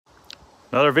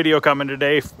Another video coming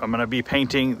today. I'm going to be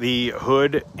painting the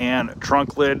hood and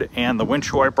trunk lid and the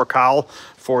windshield wiper cowl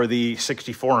for the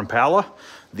 64 Impala.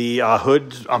 The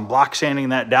hood, I'm block sanding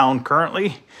that down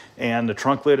currently, and the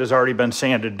trunk lid has already been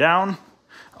sanded down.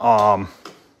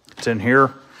 It's in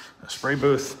here, a spray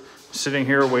booth, sitting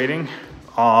here waiting.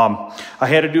 I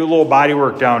had to do a little body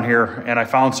work down here, and I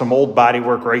found some old body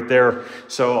work right there.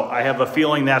 So I have a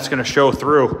feeling that's going to show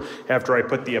through after I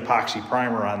put the epoxy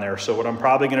primer on there. So what I'm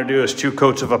probably going to do is 2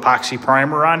 coats of epoxy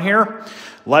primer on here,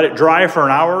 let it dry for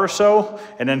an hour or so,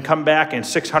 and then come back and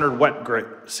 600 wet grit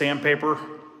sandpaper,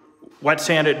 wet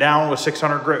sand it down with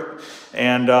 600 grit,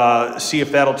 and see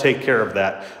if that'll take care of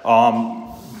that.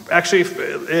 Actually,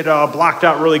 it blocked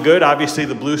out really good. Obviously,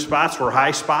 the blue spots were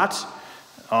high spots.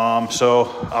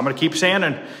 So I'm going to keep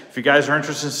sanding. If you guys are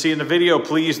interested in seeing the video,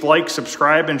 please like,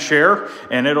 subscribe, and share,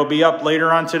 and it'll be up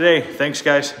later on today. Thanks,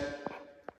 guys.